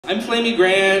I'm Flamy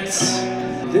Grant.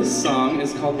 This song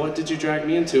is called What Did You Drag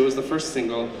Me Into? It was the first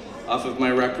single off of my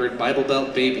record, Bible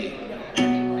Belt Baby.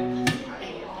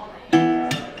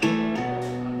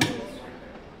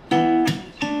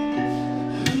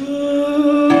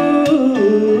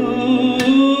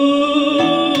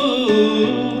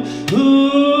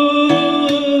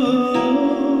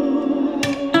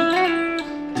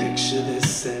 Picture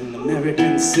this, an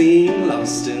American scene,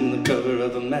 lost in the cover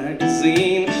of a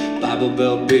magazine. Bible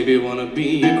Belt baby, wanna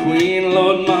be a queen.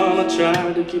 Lord, mama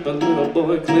tried to keep a little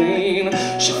boy clean.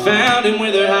 She found him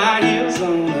with her high heels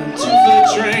on, a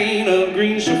 2-foot train of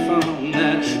green chiffon.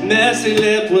 That messy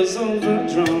lip was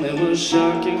overdrawn. It was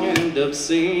shocking and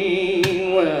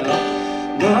obscene. Well,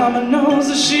 mama knows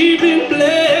that she's been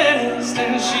blessed,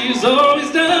 and she's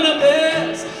always done her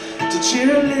best to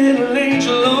cheer a little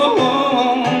angel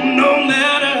on, no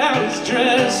matter how he's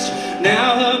dressed.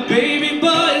 Now her baby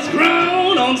boy is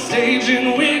grown, on stage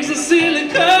in wigs and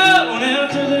silicone.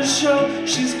 After the show,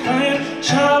 she's crying,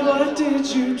 child, what did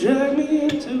you drag me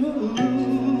into?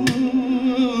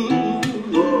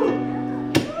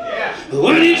 Yeah.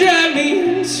 What did you drag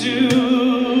me into?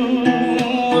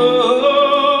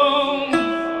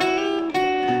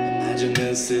 Imagine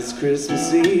this is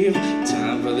Christmas Eve,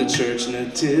 time for the church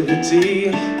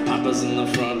nativity. Papa's in the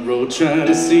front row trying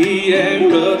to see,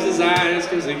 and rubs his eyes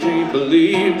cause he can't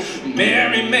believe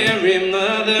Mary, Mary,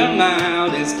 Mother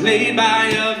Mild is played by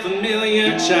a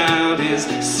familiar child. His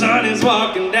son is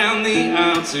walking down the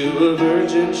aisle to a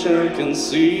virgin child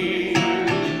conceived.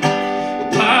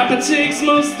 Papa takes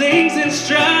most things in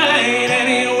stride, and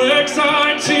he works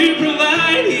hard to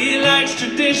provide. He likes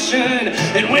tradition,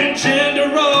 and when gender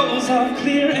roles are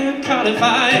clear and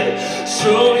codified,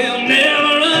 so he'll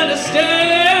never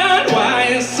understand why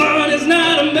his son is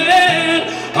not a man.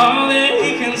 All that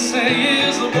he can say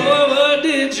is, boy, what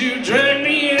did you drag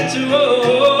me into?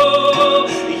 Oh,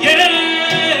 yeah.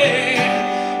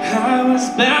 I was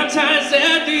baptized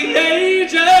at the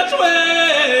age of 12.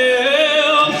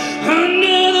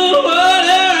 Under the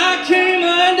water I came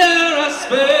under a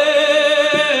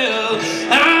spell.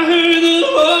 I heard the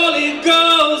Holy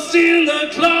Ghost in the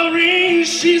chlorine.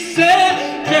 She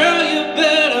said, girl, you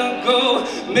better go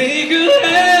make a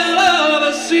hell of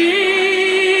a scene.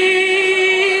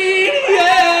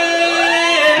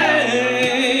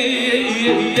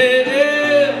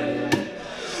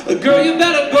 Girl, you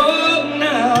better go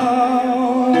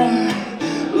now.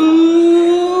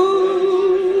 Ooh,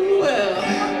 well,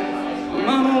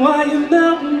 mama, why you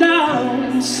melting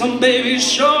down? Some babies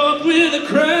show up with a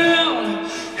crown.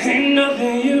 Ain't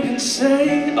nothing you can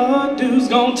say or do's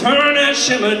gonna turn that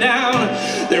shimmer down.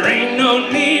 There ain't no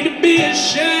need to be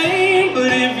ashamed,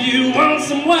 but if you want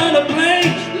someone to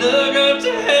blame, look up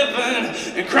to heaven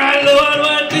and cry, Lord,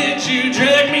 what did you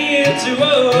drag me into?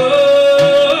 Oh,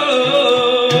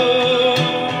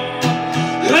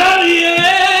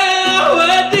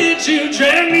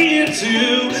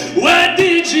 what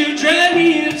did you drag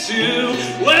me into?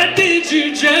 What did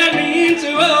you drag me into?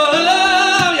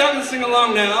 Oh, y'all can sing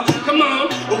along now. Come on.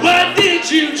 What did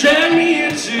you drag me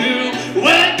into?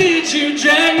 What did you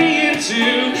drag me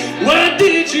into? What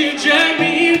did you drag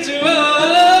me into? Oh.